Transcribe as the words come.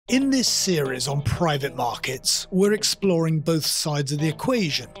In this series on private markets, we're exploring both sides of the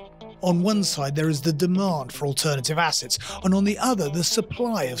equation. On one side, there is the demand for alternative assets, and on the other, the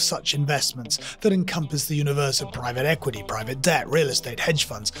supply of such investments that encompass the universe of private equity, private debt, real estate, hedge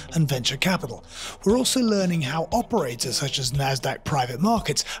funds, and venture capital. We're also learning how operators such as Nasdaq Private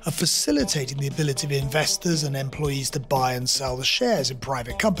Markets are facilitating the ability of investors and employees to buy and sell the shares in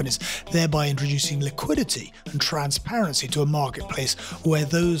private companies, thereby introducing liquidity and transparency to a marketplace where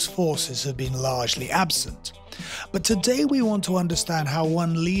those forces have been largely absent. But today we want to understand how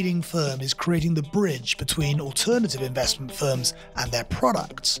one leading firm is creating the bridge between alternative investment firms and their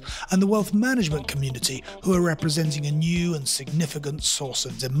products, and the wealth management community who are representing a new and significant source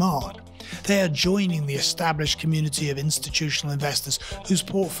of demand. They are joining the established community of institutional investors whose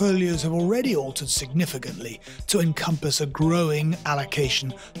portfolios have already altered significantly to encompass a growing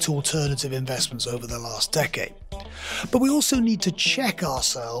allocation to alternative investments over the last decade. But we also need to check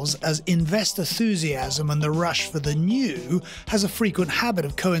ourselves, as investor enthusiasm and the rush for the new has a frequent habit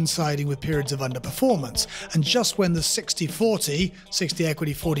of coinciding with periods of underperformance. And just when the 60-40, 60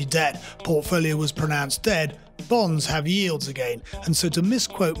 equity, 40 debt portfolio was pronounced dead, bonds have yields again. And so to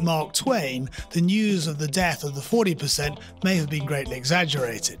misquote Mark Twain, the news of the death of the 40% may have been greatly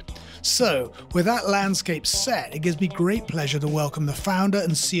exaggerated. So, with that landscape set, it gives me great pleasure to welcome the founder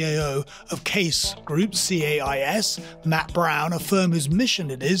and CAO of CAIS Group, CAIS, Matt Brown, a firm whose mission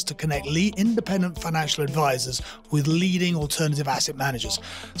it is to connect independent financial advisors with leading alternative asset managers.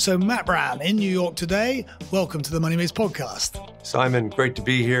 So, Matt Brown, in New York today, welcome to the Money Maze podcast. Simon, great to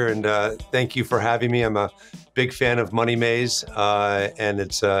be here, and thank you for having me. I'm a big fan of Money Maze, and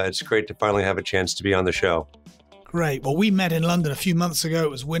it's great to finally have a chance to be on the show. Great. Well, we met in London a few months ago. It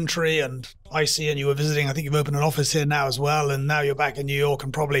was wintry and icy, and you were visiting. I think you've opened an office here now as well, and now you're back in New York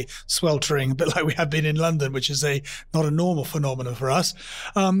and probably sweltering, a bit like we have been in London, which is not a normal phenomenon for us.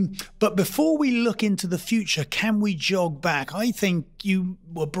 But before we look into the future, can we jog back? I think you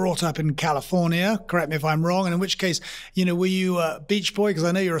were brought up in California. Correct me if I'm wrong. And in which case, were you a beach boy? Because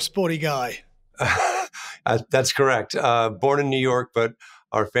I know you're a sporty guy. That's correct. Born in New York, but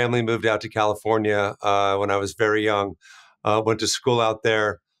our family moved out to California when I was very young. Went to school out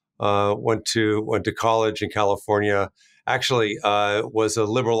there. Went to college in California. Actually, was a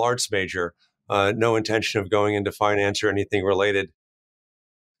liberal arts major. No intention of going into finance or anything related.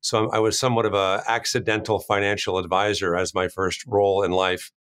 So I was somewhat of an accidental financial advisor as my first role in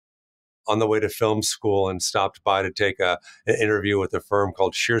life. On the way to film school, and stopped by to take an interview with a firm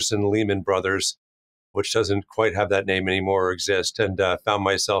called Shearson Lehman Brothers, which doesn't quite have that name anymore or exist, and found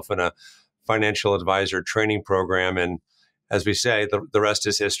myself in a financial advisor training program. And as we say, the rest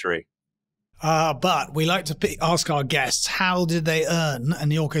is history. But we like to ask our guests, how did they earn?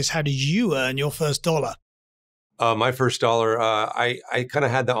 In your case, how did you earn your first dollar? My first dollar, I kind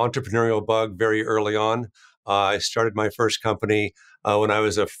of had the entrepreneurial bug very early on. I started my first company when I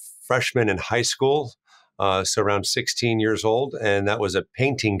was a freshman in high school. So around 16 years old, and that was a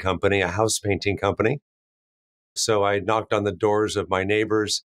painting company, a house painting company. So I knocked on the doors of my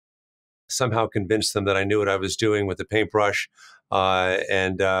neighbors, somehow convinced them that I knew what I was doing with the paintbrush. But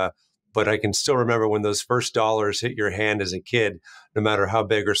I can still remember when those first dollars hit your hand as a kid, no matter how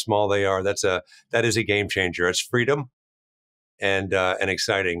big or small they are. That is a game changer. It's freedom and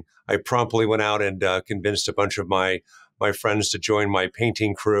exciting. I promptly went out and convinced a bunch of my friends to join my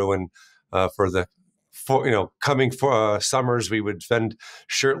painting crew, and coming for summers, we would spend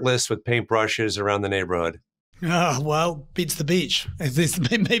shirtless with paintbrushes around the neighborhood. Well, beats the beach.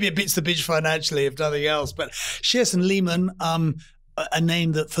 Maybe it beats the beach financially, if nothing else. But Shearson Lehman, a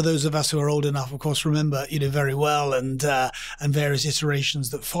name that for those of us who are old enough, of course, remember very well, and various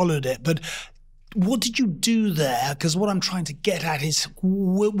iterations that followed it. But what did you do there? Because what I'm trying to get at is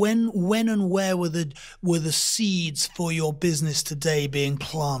when and where were the seeds for your business today being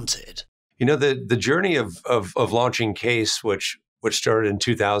planted? The journey of launching CAIS, which started in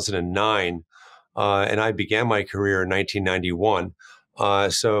 2009, and I began my career in 1991.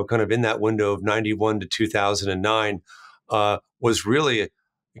 So kind of in that window of 91 to 2009, was really,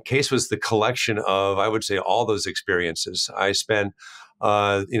 CAIS was the collection of, I would say, all those experiences. I spent,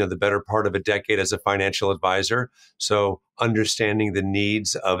 the better part of a decade as a financial advisor. So understanding the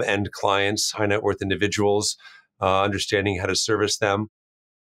needs of end clients, high net worth individuals, understanding how to service them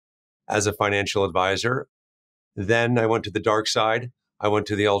as a financial advisor. Then I went to the dark side. I went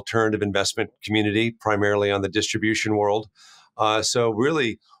to the alternative investment community, primarily on the distribution world. So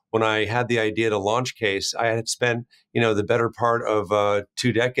really, when I had the idea to launch CAIS, I had spent, the better part of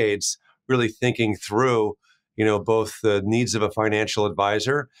 2 decades really thinking through, both the needs of a financial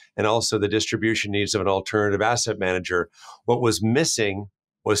advisor and also the distribution needs of an alternative asset manager. What was missing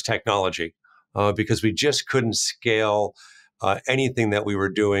was technology, because we just couldn't scale anything that we were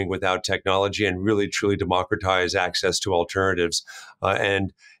doing without technology and really truly democratize access to alternatives.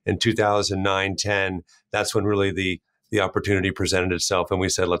 And in 2009, 10, that's when really the opportunity presented itself, and we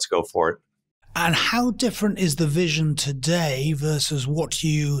said, let's go for it. And how different is the vision today versus what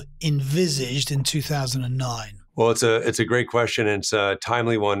you envisaged in 2009? Well, it's a great question, and it's a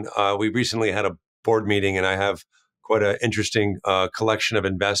timely one. We recently had a board meeting, and I have quite an interesting collection of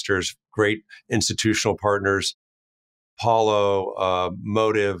investors, great institutional partners, Apollo,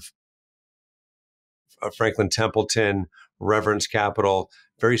 Motive, Franklin Templeton, Reverence Capital,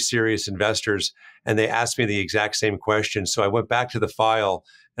 very serious investors. And they asked me the exact same question. So I went back to the file,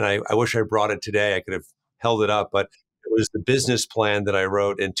 and I wish I brought it today. I could have held it up, but it was the business plan that I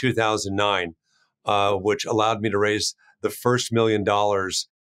wrote in 2009, which allowed me to raise the first $1 million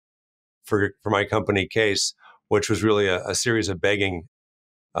for my company CAIS, which was really a series of begging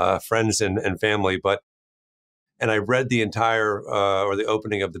friends and family. And I read the entire or the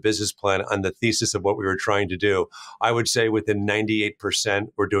opening of the business plan on the thesis of what we were trying to do. I would say within 98%,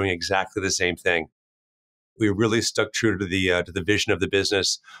 we're doing exactly the same thing. We really stuck true to the vision of the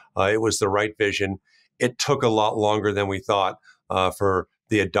business. It was the right vision. It took a lot longer than we thought for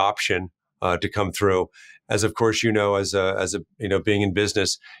the adoption to come through. As of course, as a being in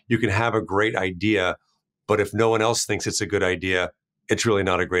business, you can have a great idea, but if no one else thinks it's a good idea, it's really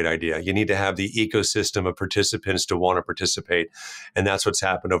not a great idea. You need to have the ecosystem of participants to want to participate. And that's what's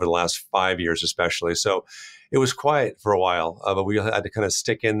happened over the last 5 years, especially. So it was quiet for a while, but we had to kind of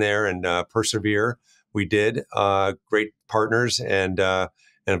stick in there and persevere. We did. Great partners. And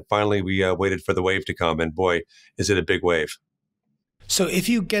finally, we waited for the wave to come. And boy, is it a big wave. So if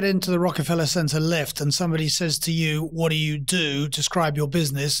you get into the Rockefeller Center lift and somebody says to you, what do you do? Describe your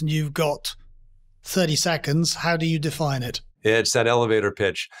business, and you've got 30 seconds. How do you define it? It's that elevator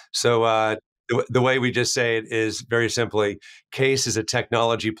pitch. So the way we just say it is very simply, CAIS is a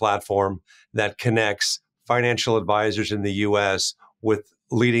technology platform that connects financial advisors in the U.S. with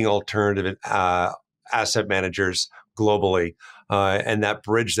leading alternative asset managers globally. And that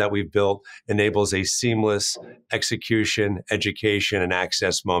bridge that we've built enables a seamless execution, education, and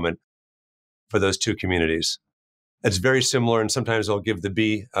access moment for those two communities. It's very similar, and sometimes I'll give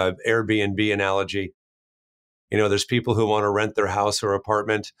the Airbnb analogy. There's people who want to rent their house or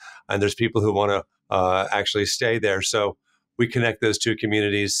apartment, and there's people who want to actually stay there. So we connect those two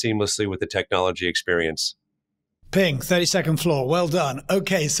communities seamlessly with the technology experience. Ping, 30-second floor. Well done.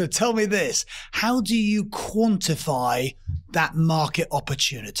 Okay, so tell me this. How do you quantify that market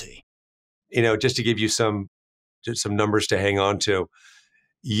opportunity? Just to give you some numbers to hang on to,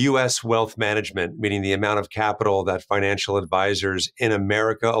 U.S. wealth management, meaning the amount of capital that financial advisors in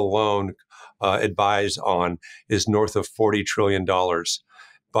America alone advise on, is north of $40 trillion.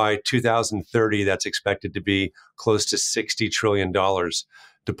 By 2030, that's expected to be close to $60 trillion.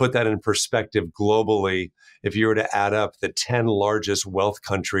 To put that in perspective globally, if you were to add up the 10 largest wealth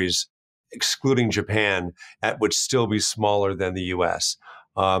countries, excluding Japan, that would still be smaller than the U.S.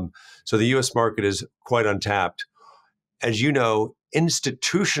 So the U.S. market is quite untapped. As you know,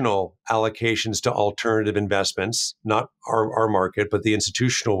 institutional allocations to alternative investments, not our market, but the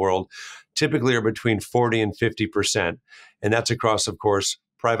institutional world, typically are between 40 and 50%. And that's across, of course,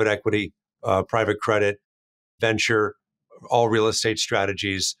 private equity, private credit, venture, all real estate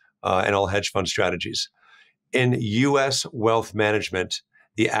strategies, and all hedge fund strategies. In U.S. wealth management,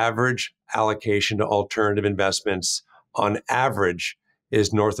 the average allocation to alternative investments on average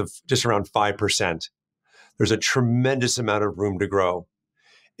is north of just around 5%. There's a tremendous amount of room to grow.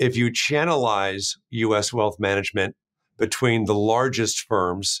 If you channelize U.S. wealth management between the largest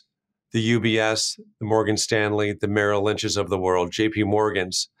firms, the UBS, the Morgan Stanley, the Merrill Lynch's of the world, JP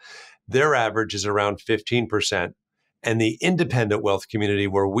Morgan's, their average is around 15%. And the independent wealth community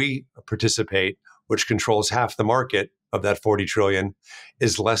where we participate, which controls half the market of that 40 trillion,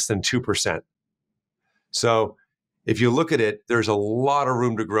 is less than 2%. So if you look at it, there's a lot of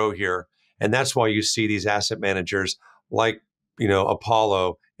room to grow here. And that's why you see these asset managers like,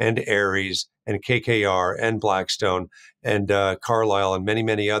 Apollo and Ares and KKR and Blackstone and Carlyle and many,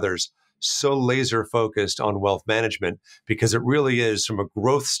 many others so laser focused on wealth management, because it really is, from a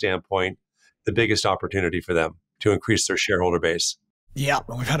growth standpoint, the biggest opportunity for them to increase their shareholder base. Yeah,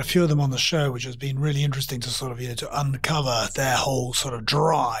 and we've had a few of them on the show, which has been really interesting to sort of, to uncover their whole sort of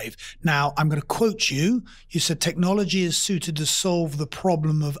drive. Now, I'm going to quote you. You said technology is suited to solve the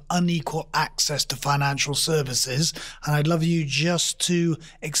problem of unequal access to financial services. And I'd love you just to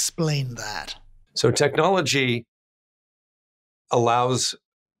explain that. So technology allows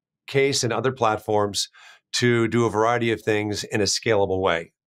CAIS and other platforms to do a variety of things in a scalable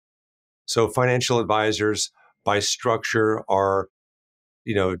way. So financial advisors by structure are,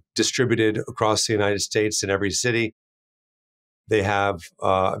 distributed across the United States in every city. They have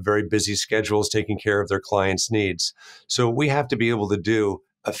very busy schedules taking care of their clients' needs. So what we have to be able to do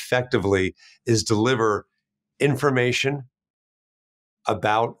effectively is deliver information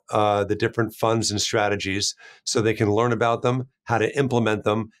about the different funds and strategies so they can learn about them, how to implement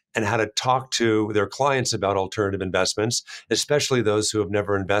them, and how to talk to their clients about alternative investments, especially those who have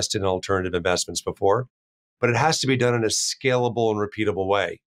never invested in alternative investments before. But it has to be done in a scalable and repeatable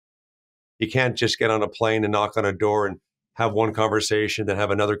way. You can't just get on a plane and knock on a door and have one conversation, then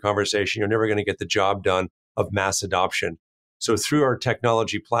have another conversation. You're never going to get the job done of mass adoption. So through our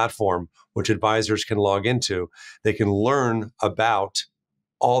technology platform, which advisors can log into, they can learn about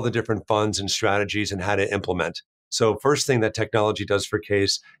all the different funds and strategies and how to implement. So first thing that technology does for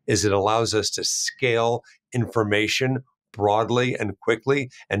CAIS is it allows us to scale information broadly and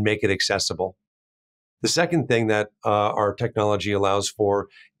quickly and make it accessible. The second thing that our technology allows for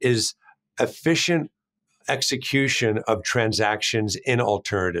is efficient execution of transactions in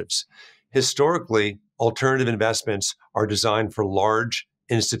alternatives. Historically, alternative investments are designed for large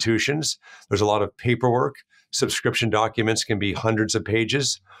institutions. There's a lot of paperwork. Subscription documents can be hundreds of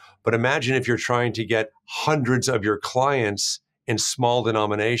pages. But imagine if you're trying to get hundreds of your clients in small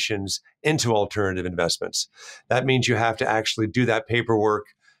denominations into alternative investments. That means you have to actually do that paperwork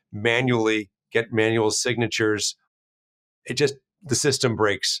manually, get manual signatures. The system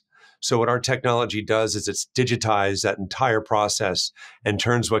breaks. So what our technology does is it's digitized that entire process and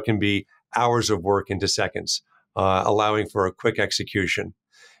turns what can be hours of work into seconds, allowing for a quick execution.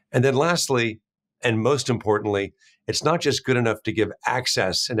 And then lastly, and most importantly, it's not just good enough to give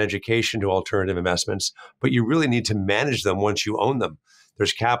access and education to alternative investments, but you really need to manage them once you own them.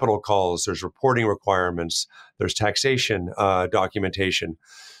 There's capital calls, there's reporting requirements, there's taxation documentation.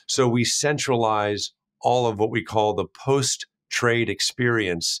 So we centralize all of what we call the post-trade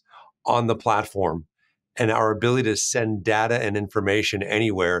experience on the platform. And our ability to send data and information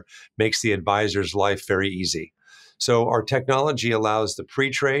anywhere makes the advisor's life very easy. So our technology allows the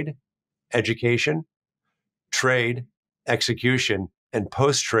pre-trade, education, trade, execution, and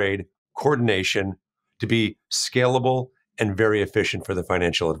post-trade coordination to be scalable and very efficient for the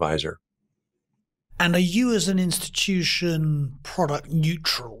financial advisor. And are you as an institution product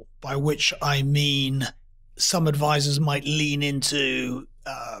neutral, by which I mean some advisors might lean into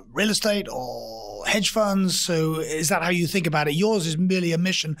real estate or hedge funds? So is that how you think about it? Yours is merely a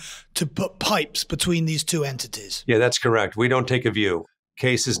mission to put pipes between these two entities. Yeah, that's correct. We don't take a view.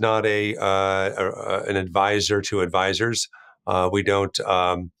 CAIS is not an advisor to advisors. We don't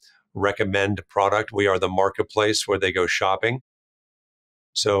recommend product. We are the marketplace where they go shopping.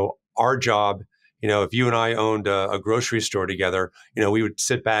 So our job, if you and I owned a grocery store together, we would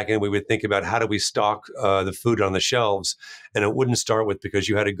sit back and we would think about how do we stock the food on the shelves. And it wouldn't start with because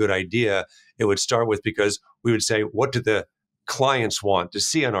you had a good idea. It would start with because we would say, what do the clients want to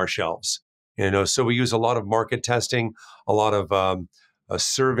see on our shelves? So we use a lot of market testing, a lot of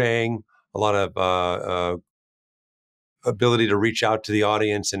surveying, a lot of ability to reach out to the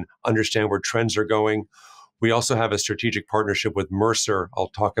audience and understand where trends are going. We also have a strategic partnership with Mercer. I'll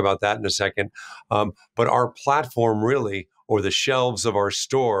talk about that in a second. But our platform really, or the shelves of our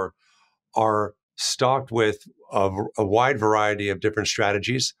store, are stocked with a wide variety of different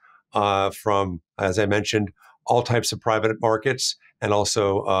strategies from, as I mentioned, all types of private markets and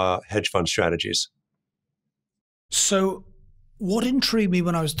also hedge fund strategies. So what intrigued me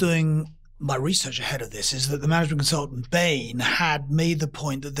when I was doing my research ahead of this is that the management consultant Bain had made the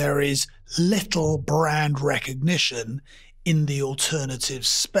point that there is little brand recognition in the alternative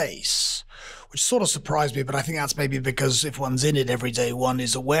space, which sort of surprised me, but I think that's maybe because if one's in it every day, one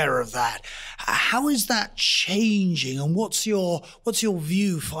is aware of that. How is that changing, and what's your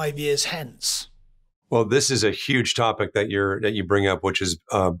view 5 years hence? Well, this is a huge topic that you bring up, which is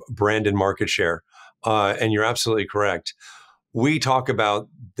brand and market share, and you're absolutely correct. We talk about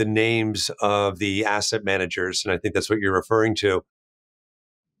the names of the asset managers, and I think that's what you're referring to,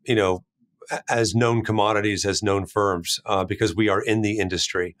 as known commodities, as known firms, because we are in the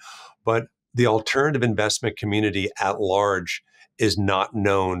industry. But the alternative investment community at large is not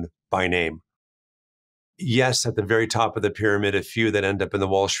known by name. Yes, at the very top of the pyramid, a few that end up in the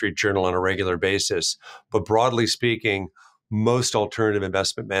Wall Street Journal on a regular basis. But broadly speaking, most alternative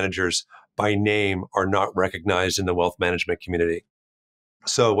investment managers by name are not recognized in the wealth management community.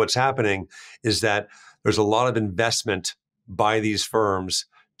 So what's happening is that there's a lot of investment by these firms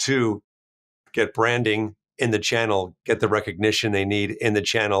to get branding in the channel, get the recognition they need in the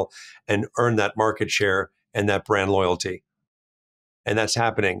channel, and earn that market share and that brand loyalty. And that's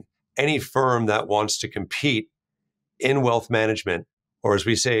happening. any firm that wants to compete in wealth management, or as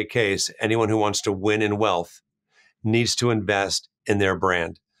we say at CAIS, anyone who wants to win in wealth needs to invest in their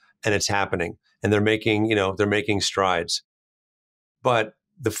brand. And it's happening. And they're making strides. But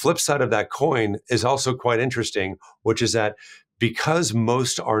the flip side of that coin is also quite interesting, which is that because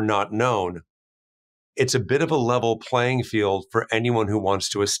most are not known, it's a bit of a level playing field for anyone who wants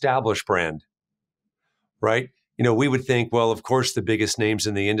to establish brand, right? We would think, well, of course, the biggest names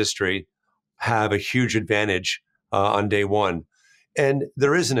in the industry have a huge advantage on day one. And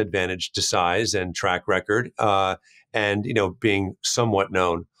there is an advantage to size and track record and being somewhat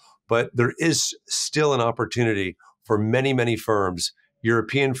known. But there is still an opportunity for many, many firms,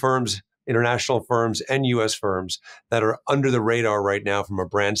 European firms, international firms, and US firms that are under the radar right now from a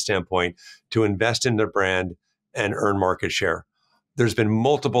brand standpoint to invest in their brand and earn market share. There's been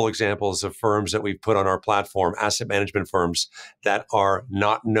multiple examples of firms that we've put on our platform, asset management firms that are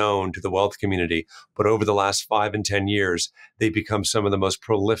not known to the wealth community, but over the last 5 and 10 years, they've become some of the most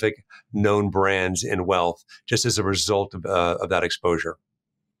prolific known brands in wealth, just as a result of that exposure.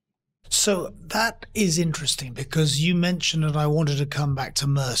 So that is interesting because you mentioned, and I wanted to come back to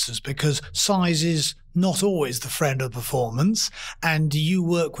Mercer's because size is not always the friend of performance. And you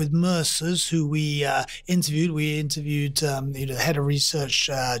work with Mercer's, who we interviewed. We interviewed the head of research,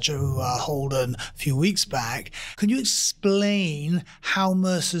 Joe Holden, a few weeks back. Can you explain how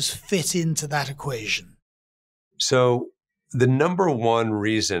Mercer's fit into that equation? So the number one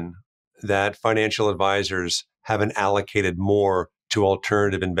reason that financial advisors haven't allocated more to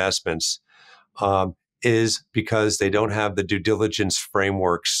alternative investments is because they don't have the due diligence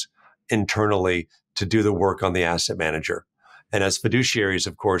frameworks internally to do the work on the asset manager. And as fiduciaries,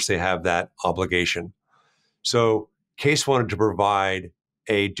 of course, they have that obligation. So CAIS wanted to provide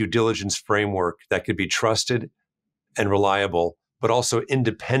a due diligence framework that could be trusted and reliable, but also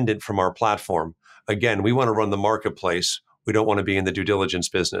independent from our platform. Again, we want to run the marketplace. We don't want to be in the due diligence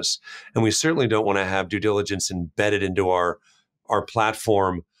business. And we certainly don't want to have due diligence embedded into our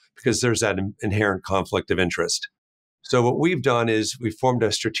platform because there's that inherent conflict of interest. So what we've done is we formed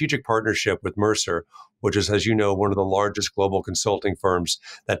a strategic partnership with Mercer, which is, as you know, one of the largest global consulting firms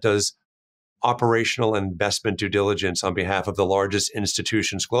that does operational and investment due diligence on behalf of the largest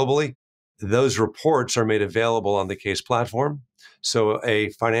institutions globally. Those reports are made available on the CAIS platform. So a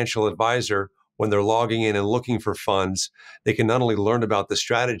financial advisor, when they're logging in and looking for funds, they can not only learn about the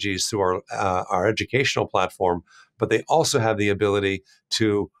strategies through our educational platform, but they also have the ability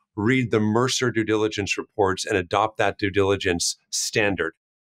to read the Mercer due diligence reports and adopt that due diligence standard,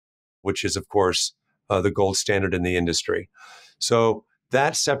 which is, of course, the gold standard in the industry. So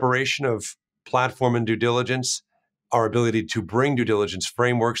that separation of platform and due diligence, our ability to bring due diligence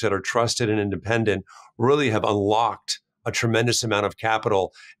frameworks that are trusted and independent, really have unlocked a tremendous amount of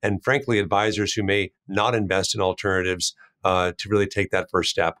capital and, frankly, advisors who may not invest in alternatives to really take that first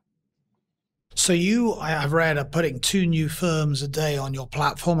step. So I've read, are putting 2 new firms a day on your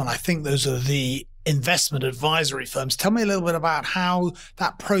platform, and I think those are the investment advisory firms. Tell me a little bit about how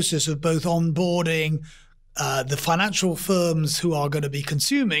that process of both onboarding the financial firms who are going to be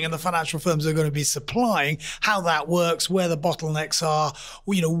consuming and the financial firms who are going to be supplying, how that works, where the bottlenecks are.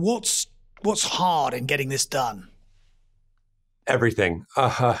 What's hard in getting this done? Everything.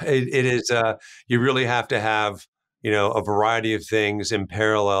 It is. You really have to have a variety of things in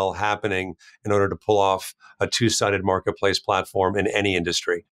parallel happening in order to pull off a two-sided marketplace platform in any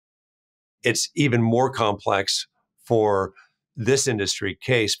industry. It's even more complex for this industry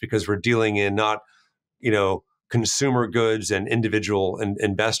CAIS because we're dealing in not, consumer goods and individual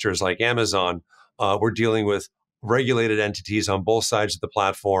investors like Amazon. We're dealing with regulated entities on both sides of the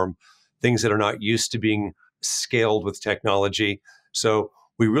platform, things that are not used to being scaled with technology. So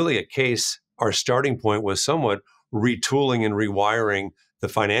we really at CAIS, our starting point was somewhat retooling and rewiring the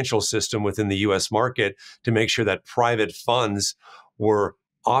financial system within the US market to make sure that private funds were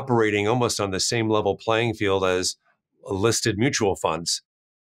operating almost on the same level playing field as listed mutual funds.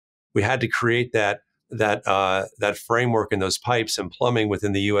 We had to create that framework and those pipes and plumbing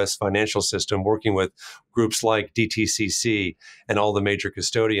within the US financial system, working with groups like DTCC and all the major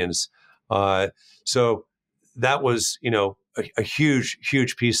custodians. So that was, a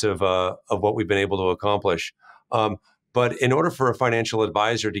huge piece of what we've been able to accomplish. But in order for a financial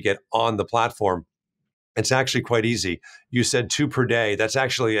advisor to get on the platform, it's actually quite easy. You said 2 per day. That's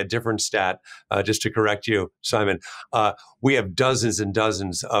actually a different stat, just to correct you, Simon. We have dozens and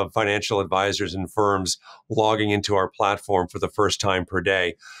dozens of financial advisors and firms logging into our platform for the first time per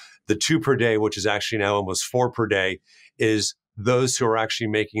day. The 2 per day, which is actually now almost 4 per day, is those who are actually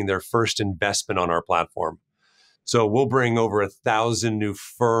making their first investment on our platform. So we'll bring over 1,000 new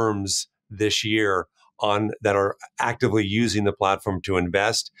firms this year on that are actively using the platform to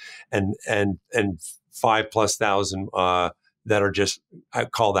invest, and 5,000+ that are just, I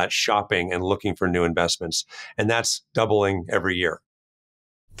call that shopping and looking for new investments, and that's doubling every year.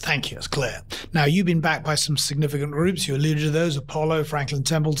 Thank you. It's clear. Now, you've been backed by some significant groups. You alluded to those: Apollo, Franklin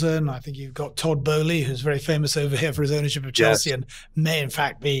Templeton. I think you've got Todd Boehly, who's very famous over here for his ownership of Chelsea, and may in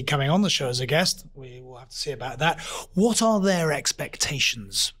fact be coming on the show as a guest. We will have to see about that. What are their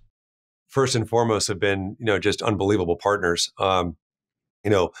expectations? First and foremost, have been, just unbelievable partners.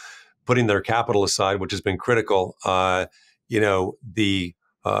 Putting their capital aside, which has been critical. Their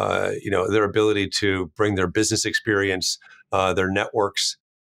ability to bring their business experience, their networks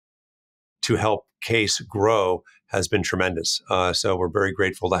to help CAIS grow has been tremendous. So we're very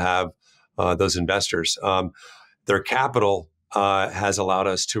grateful to have those investors. Their capital has allowed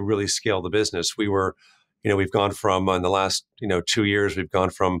us to really scale the business. We've gone from, in the last 2 years, we've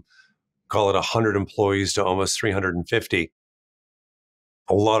gone from, call it 100 employees to almost 350.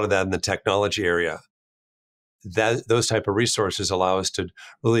 A lot of that in the technology area. Those type of resources allow us to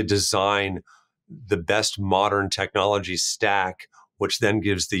really design the best modern technology stack, which then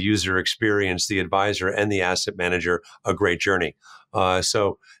gives the user experience, the advisor, and the asset manager a great journey.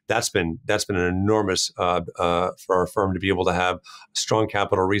 So that's been an enormous for our firm to be able to have strong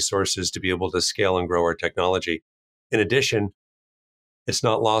capital resources to be able to scale and grow our technology. In addition, it's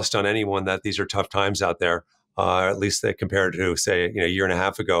not lost on anyone that these are tough times out there. At least they compared to, say, a year and a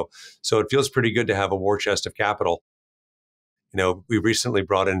half ago. So it feels pretty good to have a war chest of capital. We recently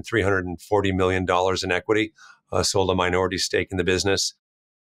brought in $340 million in equity, sold a minority stake in the business,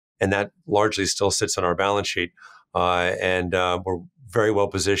 and that largely still sits on our balance sheet. And we're very well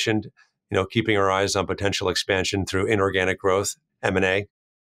positioned, keeping our eyes on potential expansion through inorganic growth, M&A,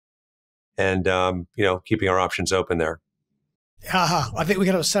 and keeping our options open there. I think we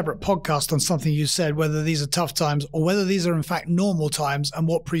could have a separate podcast on something you said, whether these are tough times or whether these are in fact normal times, and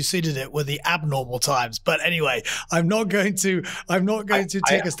what preceded it were the abnormal times. But anyway, I'm not going to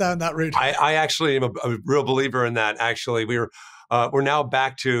take us down that route. I actually am a real believer in that. Actually, we're now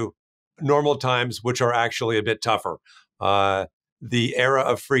back to normal times, which are actually a bit tougher. The era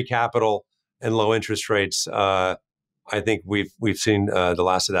of free capital and low interest rates, I think we've seen the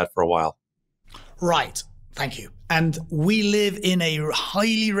last of that for a while. Right. Thank you. And we live in a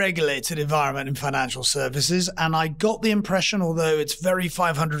highly regulated environment in financial services. And I got the impression, although it's very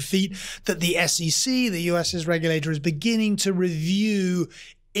 500 feet, that the SEC, the US's regulator, is beginning to review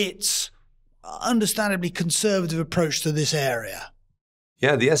its understandably conservative approach to this area.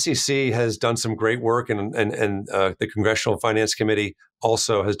 Yeah, the SEC has done some great work, and the Congressional Finance Committee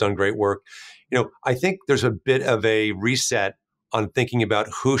also has done great work. I think there's a bit of a reset on thinking about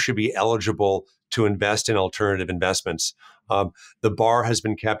who should be eligible to invest in alternative investments. The bar has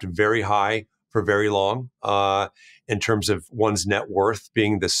been kept very high for very long in terms of one's net worth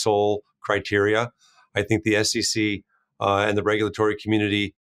being the sole criteria. I think the SEC and the regulatory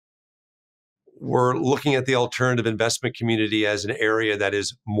community were looking at the alternative investment community as an area that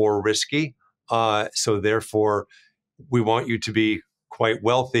is more risky. So therefore, we want you to be quite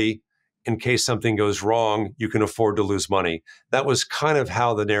wealthy. In case something goes wrong, you can afford to lose money. That was kind of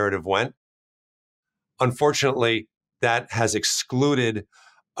how the narrative went. Unfortunately, that has excluded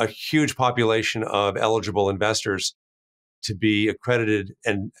a huge population of eligible investors to be accredited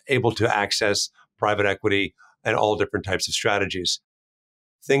and able to access private equity and all different types of strategies.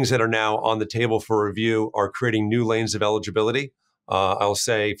 Things that are now on the table for review are creating new lanes of eligibility. I'll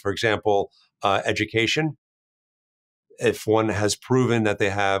say, for example, education. If one has proven that they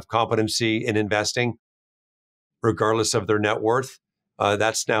have competency in investing, regardless of their net worth,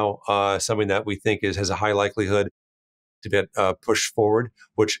 that's now something that we think has a high likelihood to get pushed forward,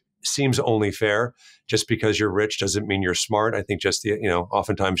 which seems only fair. Just because you're rich doesn't mean you're smart. I think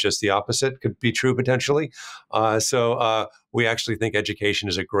oftentimes just the opposite could be true potentially. So we actually think education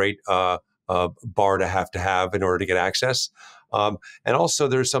is a great bar to have in order to get access. And also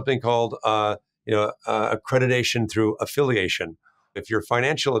there's something called accreditation through affiliation. If your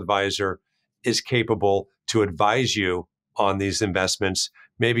financial advisor is capable to advise you on these investments,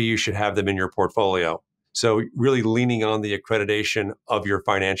 maybe you should have them in your portfolio. So really leaning on the accreditation of your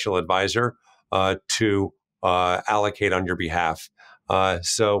financial advisor to allocate on your behalf.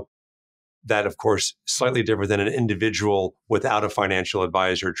 So that, of course, slightly different than an individual without a financial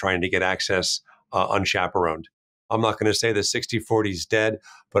advisor trying to get access unchaperoned. I'm not going to say the 60-40 is dead,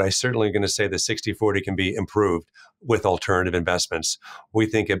 but I'm certainly going to say the 60-40 can be improved with alternative investments. We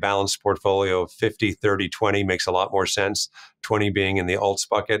think a balanced portfolio of 50, 30, 20 makes a lot more sense, 20 being in the alts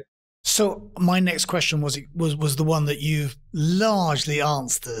bucket. So my next question was the one that you've largely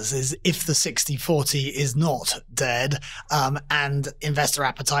answered, is if the 60/40 is not dead, and investor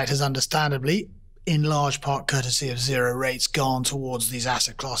appetite has understandably, in large part courtesy of zero rates, gone towards these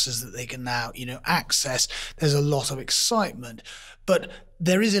asset classes that they can now, access. There's a lot of excitement, but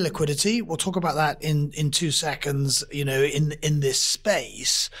there is illiquidity. We'll talk about that in 2 seconds, in this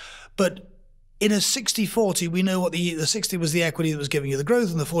space. But in a 60/40, we know what the 60 was the equity that was giving you the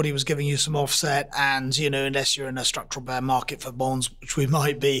growth, and the 40 was giving you some offset. And, unless you're in a structural bear market for bonds, which we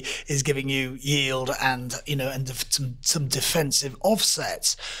might be, is giving you yield and, some defensive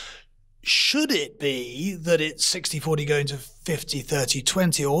offsets. Should it be that it's 60/40 going to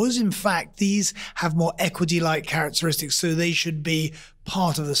 50/30/20, or is in fact these have more equity-like characteristics, so they should be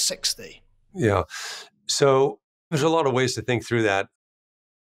part of the 60? Yeah. So there's a lot of ways to think through that.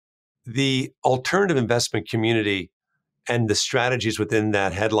 The alternative investment community and the strategies within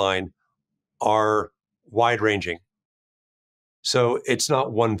that headline are wide-ranging. So it's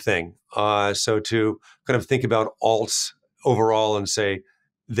not one thing. So to kind of think about alts overall and say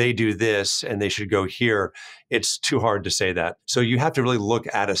they do this and they should go here, it's too hard to say that. So you have to really look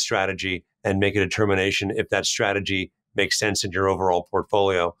at a strategy and make a determination if that strategy makes sense in your overall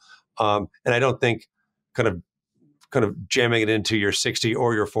portfolio. And I don't think kind of jamming it into your 60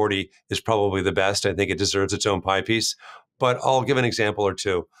 or your 40 is probably the best. I think it deserves its own pie piece. But I'll give an example or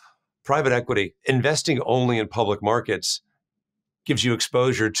two. Private equity, investing only in public markets gives you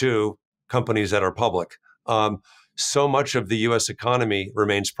exposure to companies that are public. So much of the US economy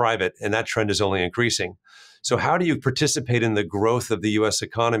remains private, and that trend is only increasing. So how do you participate in the growth of the US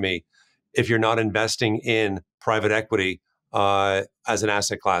economy if you're not investing in private equity as an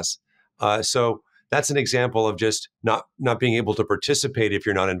asset class? So that's an example of just not being able to participate if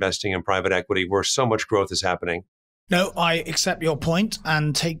you're not investing in private equity, where so much growth is happening. No, I accept your point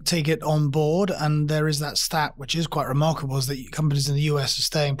and take it on board. And there is that stat, which is quite remarkable, is that companies in the US are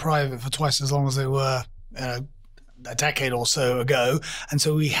staying private for twice as long as they were a decade or so ago. And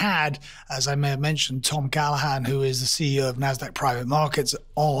so we had, as I may have mentioned, Tom Callahan, who is the CEO of NASDAQ Private Markets,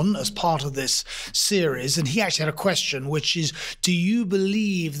 on as part of this series. And he actually had a question, which is, do you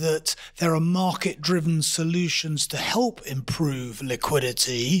believe that there are market-driven solutions to help improve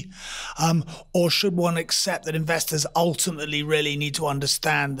liquidity? Or should one accept that investors ultimately really need to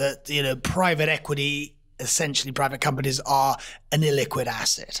understand that, private equity, essentially private companies, are an illiquid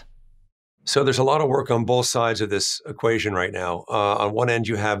asset? So there's a lot of work on both sides of this equation right now. On one end,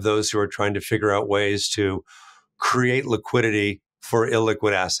 you have those who are trying to figure out ways to create liquidity for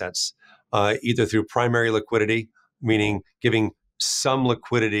illiquid assets, either through primary liquidity, meaning giving some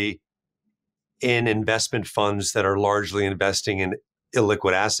liquidity in investment funds that are largely investing in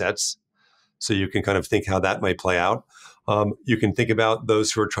illiquid assets. So you can kind of think how that might play out. You can think about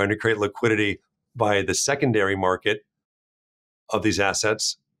those who are trying to create liquidity by the secondary market of these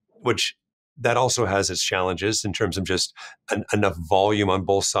assets, which that also has its challenges in terms of just enough volume on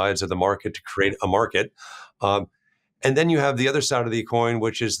both sides of the market to create a market. And then you have the other side of the coin,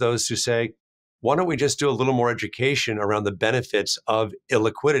 which is those who say, why don't we just do a little more education around the benefits of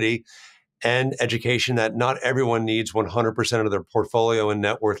illiquidity, and education that not everyone needs 100% of their portfolio and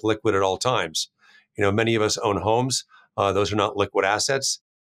net worth liquid at all times. Many of us own homes. Those are not liquid assets.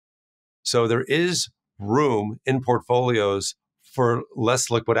 So there is room in portfolios for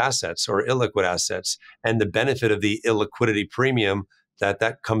less liquid assets or illiquid assets, and the benefit of the illiquidity premium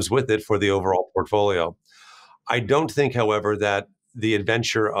that comes with it for the overall portfolio. I don't think, however, that the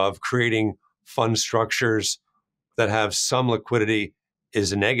adventure of creating fund structures that have some liquidity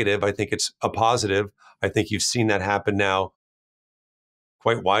is a negative. I think it's a positive. I think you've seen that happen now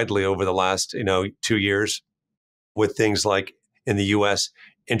quite widely over the last 2 years with things like in the US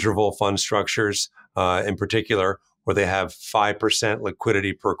interval fund structures in particular, where they have 5%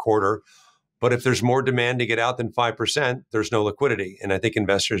 liquidity per quarter. But if there's more demand to get out than 5%, there's no liquidity. And I think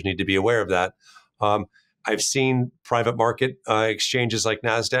investors need to be aware of that. I've seen private market exchanges like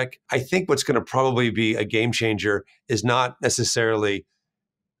NASDAQ. I think what's going to probably be a game changer is not necessarily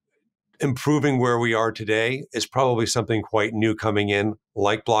improving where we are today, is probably something quite new coming in,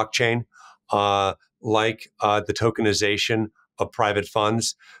 like blockchain, like the tokenization of private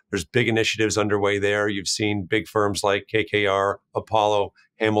funds. There's big initiatives underway there. You've seen big firms like KKR, Apollo,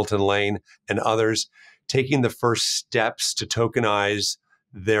 Hamilton Lane, and others taking the first steps to tokenize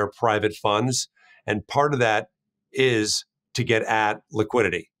their private funds. And part of that is to get at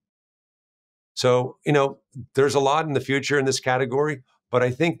liquidity. So, there's a lot in the future in this category, but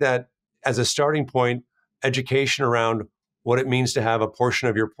I think that as a starting point, education around what it means to have a portion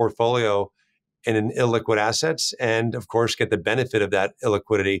of your portfolio in illiquid assets and, of course, get the benefit of that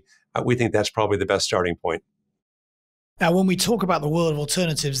illiquidity. We think that's probably the best starting point. Now, when we talk about the world of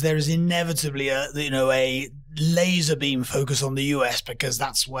alternatives, there is inevitably a laser beam focus on the US because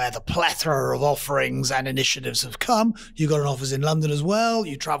that's where the plethora of offerings and initiatives have come. You've got an office in London as well.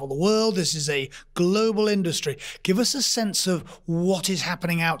 You travel the world. This is a global industry. Give us a sense of what is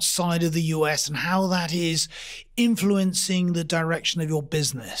happening outside of the US and how that is influencing the direction of your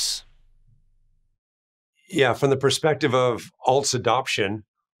business. Yeah, from the perspective of alts adoption,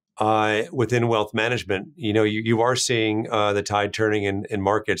 within wealth management, you are seeing the tide turning in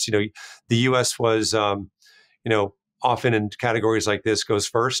markets. The U.S. was, often in categories like this goes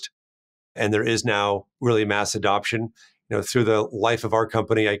first, and there is now really mass adoption. Through the life of our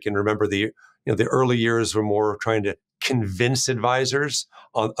company, I can remember the early years were more trying to convince advisors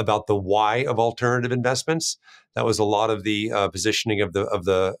about the why of alternative investments. That was a lot of the positioning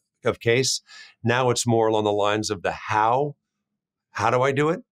of CAIS. Now it's more along the lines of the how. How do I do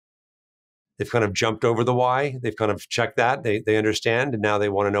it? They've kind of jumped over the why. They've kind of checked that. They understand, and now they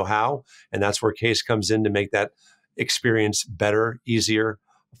want to know how. And that's where CAIS comes in to make that experience better, easier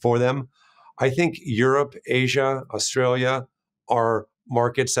for them. I think Europe, Asia, Australia are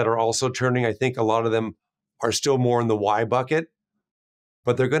markets that are also turning. I think a lot of them are still more in the why bucket,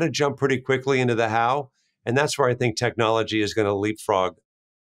 but they're going to jump pretty quickly into the how. And that's where I think technology is going to leapfrog.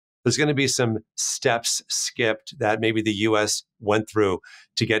 There's going to be some steps skipped that maybe the US went through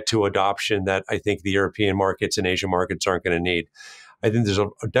to get to adoption that I think the European markets and Asian markets aren't going to need. I think there's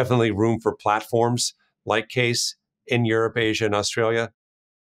definitely room for platforms like CAIS in Europe, Asia, and Australia.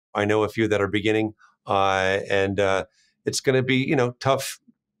 I know a few that are beginning, and it's going to be tough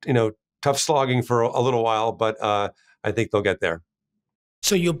slogging for a little while, but I think they'll get there.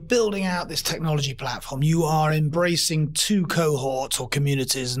 So you're building out this technology platform. You are embracing two cohorts or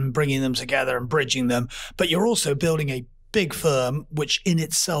communities and bringing them together and bridging them. But you're also building a big firm, which in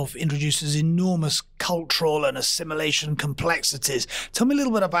itself introduces enormous cultural and assimilation complexities. Tell me a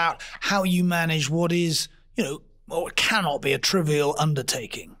little bit about how you manage what is, what cannot be a trivial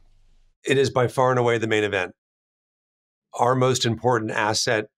undertaking. It is by far and away the main event. Our most important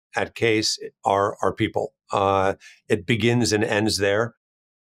asset at CAIS are our people. It begins and ends there.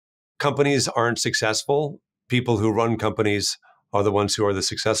 Companies aren't successful. People who run companies are the ones who are the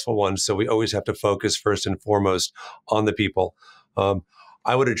successful ones. So we always have to focus first and foremost on the people.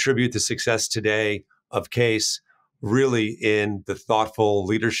 I would attribute the success today of CAIS really in the thoughtful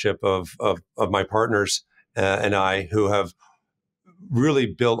leadership of my partners and I, who have really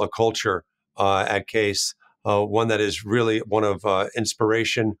built a culture at CAIS, one that is really one of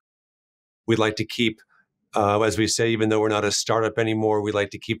inspiration. We'd like to keep, as we say, even though we're not a startup anymore, we like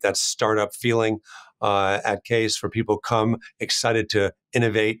to keep that startup feeling at CAIS, for people come excited to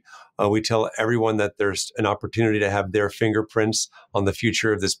innovate. We tell everyone that there's an opportunity to have their fingerprints on the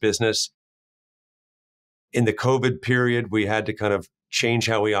future of this business. In the COVID period, we had to kind of change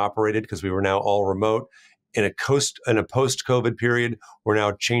how we operated because we were now all remote. In a post-COVID period, we're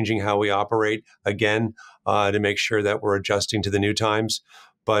now changing how we operate again to make sure that we're adjusting to the new times.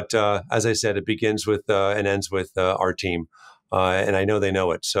 But as I said, it begins with and ends with our team. And I know they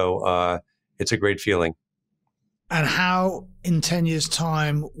know it. So it's a great feeling. And how, in 10 years'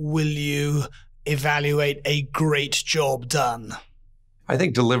 time, will you evaluate a great job done? I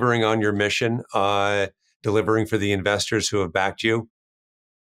think delivering on your mission, delivering for the investors who have backed you.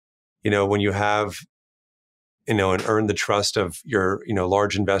 When you have, and earn the trust of your,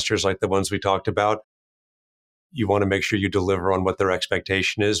 large investors like the ones we talked about, you want to make sure you deliver on what their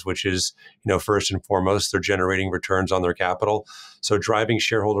expectation is, which is, first and foremost, they're generating returns on their capital. So driving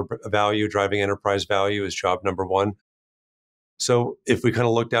shareholder value, driving enterprise value is job number one. So if we kind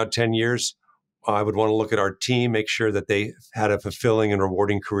of looked out 10 years, I would want to look at our team, make sure that they had a fulfilling and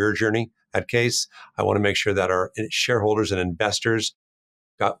rewarding career journey at CAIS. I want to make sure that our shareholders and investors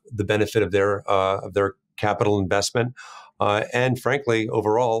got the benefit of their capital investment. And frankly,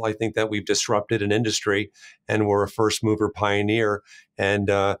 overall, I think that we've disrupted an industry and we're a first mover pioneer, and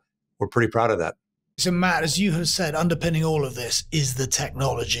we're pretty proud of that. So Matt, as you have said, underpinning all of this is the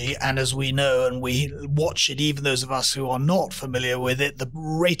technology. And as we know, and we watch it, even those of us who are not familiar with it, the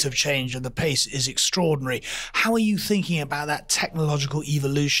rate of change and the pace is extraordinary. How are you thinking about that technological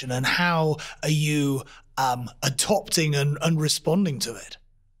evolution, and how are you adopting and responding to it?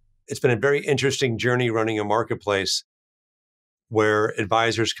 It's been a very interesting journey running a marketplace where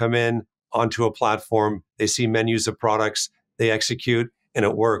advisors come in onto a platform, they see menus of products, they execute, and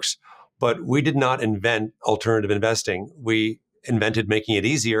it works. But we did not invent alternative investing. We invented making it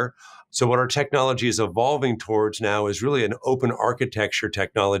easier. So what our technology is evolving towards now is really an open architecture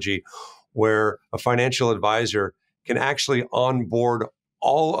technology where a financial advisor can actually onboard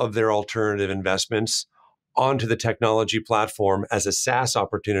all of their alternative investments onto the technology platform as a SaaS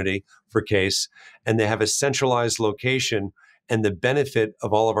opportunity for CAIS, and they have a centralized location and the benefit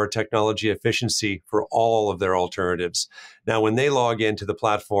of all of our technology efficiency for all of their alternatives. Now, when they log into the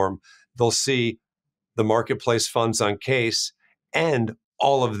platform, they'll see the marketplace funds on CAIS and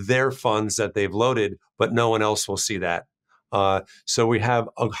all of their funds that they've loaded, but no one else will see that. So we have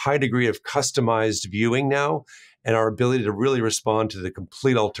a high degree of customized viewing now, and our ability to really respond to the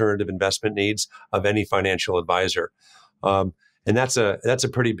complete alternative investment needs of any financial advisor. And that's a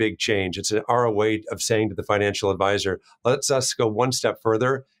pretty big change. It's our way of saying to the financial advisor, let's us go one step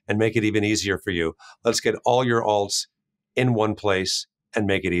further and make it even easier for you. Let's get all your alts in one place and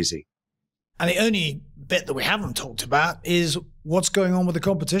make it easy. And the only bit that we haven't talked about is what's going on with the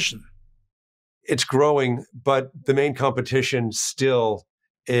competition. It's growing, but the main competition still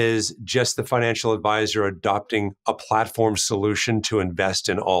is just the financial advisor adopting a platform solution to invest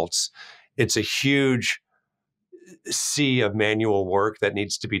in alts. It's a huge sea of manual work that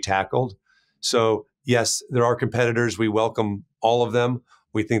needs to be tackled. So yes, there are competitors. We welcome all of them.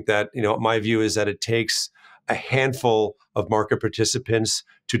 We think that, my view is that it takes a handful of market participants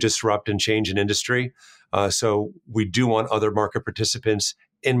to disrupt and change an industry. So we do want other market participants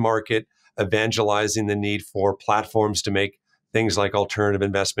in market evangelizing the need for platforms to make things like alternative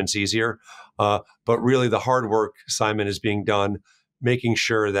investments easier. But really the hard work, Simon, is being done, making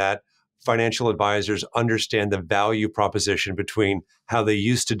sure that financial advisors understand the value proposition between how they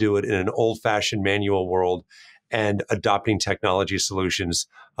used to do it in an old-fashioned manual world and adopting technology solutions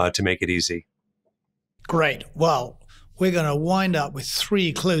to make it easy. Great. Well, we're going to wind up with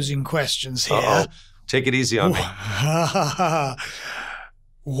 3 closing questions here. Uh-oh. Take it easy on me.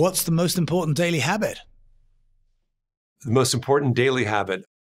 What's the most important daily habit? The most important daily habit,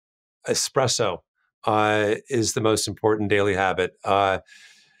 espresso, is the most important daily habit.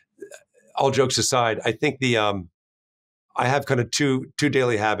 All jokes aside, I think I have kind of two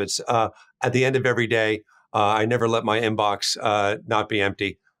daily habits. At the end of every day, I never let my inbox not be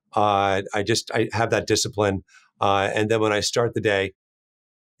empty. I have that discipline. And then when I start the day,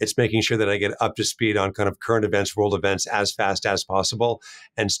 it's making sure that I get up to speed on kind of current events, world events as fast as possible,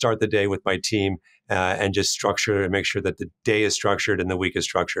 and start the day with my team and just structure and make sure that the day is structured and the week is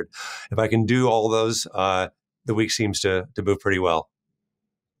structured. If I can do all those, the week seems to move pretty well.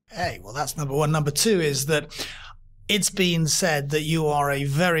 Hey, well, that's number 1. Number 2 is that it's been said that you are a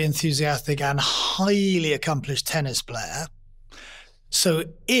very enthusiastic and highly accomplished tennis player. So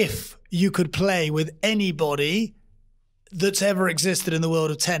if you could play with anybody that's ever existed in the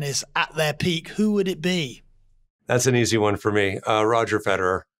world of tennis at their peak, who would it be? That's an easy one for me. Roger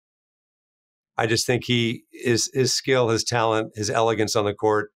Federer. I just think his skill, his talent, his elegance on the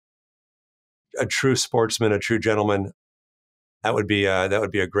court, a true sportsman, a true gentleman. That would be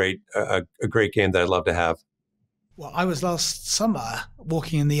a great game that I'd love to have. Well, I was last summer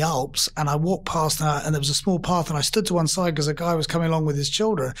walking in the Alps, and I walked past and there was a small path, and I stood to one side because a guy was coming along with his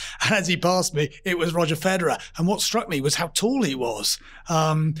children. And as he passed me, it was Roger Federer. And what struck me was how tall he was.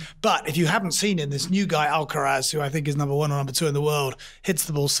 But if you haven't seen him, this new guy, Alcaraz, who I think is number 1 or number 2 in the world, hits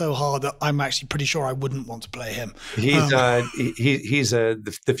the ball so hard that I'm actually pretty sure I wouldn't want to play him. He's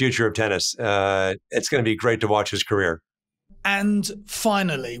the future of tennis. It's going to be great to watch his career. And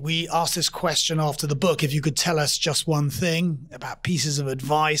finally, we asked this question after the book. If you could tell us just one thing about pieces of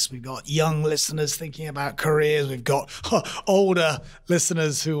advice. We've got young listeners thinking about careers. We've got older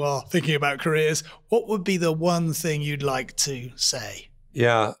listeners who are thinking about careers. What would be the one thing you'd like to say?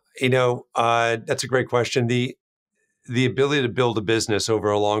 Yeah, that's a great question. The ability to build a business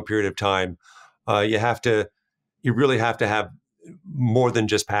over a long period of time, you really have to have more than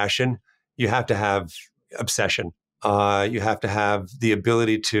just passion. You have to have obsession. You have to have the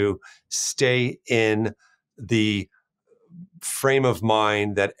ability to stay in the frame of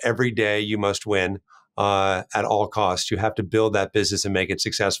mind that every day you must win at all costs. You have to build that business and make it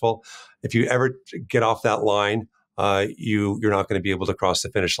successful. If you ever get off that line, you're not going to be able to cross the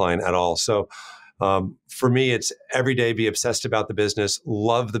finish line at all. So for me, it's every day be obsessed about the business,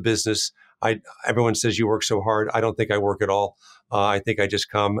 love the business. Everyone says you work so hard. I don't think I work at all. I think I just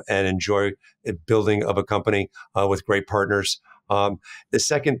come and enjoy building of a company with great partners. The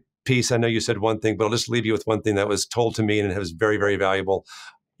second piece, I know you said one thing, but I'll just leave you with one thing that was told to me and it was very, very valuable.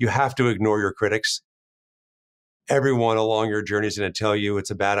 You have to ignore your critics. Everyone along your journey is going to tell you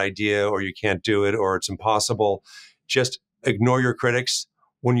it's a bad idea or you can't do it or it's impossible. Just ignore your critics.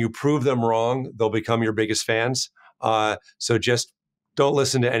 When you prove them wrong, they'll become your biggest fans. So just don't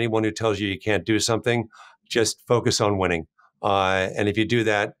listen to anyone who tells you you can't do something. Just focus on winning. And if you do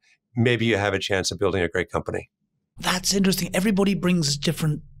that, maybe you have a chance of building a great company. That's interesting. Everybody brings a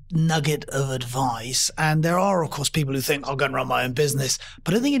different nugget of advice. And there are, of course, people who think, I'll go and run my own business.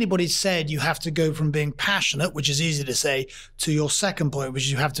 But I don't think anybody said you have to go from being passionate, which is easy to say, to your second point, which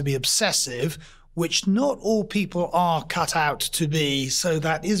is you have to be obsessive, which not all people are cut out to be. So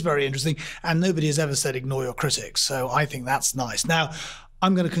that is very interesting. And nobody has ever said ignore your critics. So I think that's nice. Now,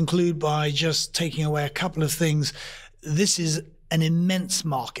 I'm going to conclude by just taking away a couple of things. This is an immense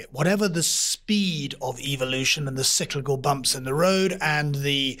market. Whatever the speed of evolution and the cyclical bumps in the road and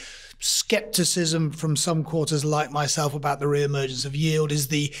the skepticism from some quarters like myself about the reemergence of yield, is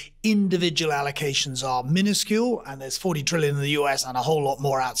the individual allocations are minuscule, and there's 40 trillion in the US and a whole lot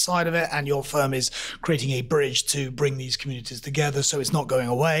more outside of it, and your firm is creating a bridge to bring these communities together, so it's not going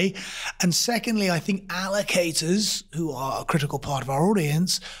away. And secondly, I think allocators, who are a critical part of our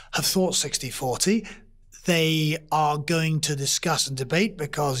audience, have thought 60-40. They are going to discuss and debate,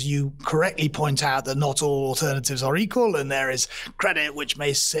 because you correctly point out that not all alternatives are equal, and there is credit which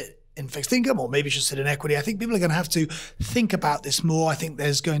may sit in fixed income or maybe should sit in equity. I think people are going to have to think about this more. I think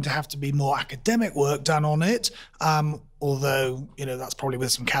there's going to have to be more academic work done on it, although, that's probably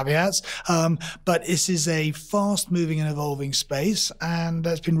with some caveats. But this is a fast-moving and evolving space, and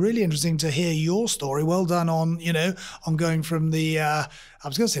it's been really interesting to hear your story. Well done on going from the I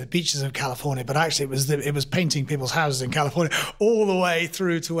was going to say the beaches of California, but actually it was painting people's houses in California all the way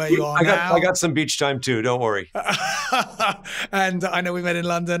through to where you are now. I got some beach time too. Don't worry. And I know we met in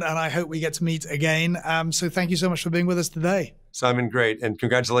London, and I hope we get to meet again. So thank you so much for being with us today. Simon, great. And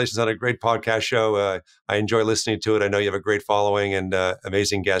congratulations on a great podcast show. I enjoy listening to it. I know you have a great following and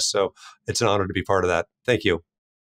amazing guests. So it's an honor to be part of that. Thank you.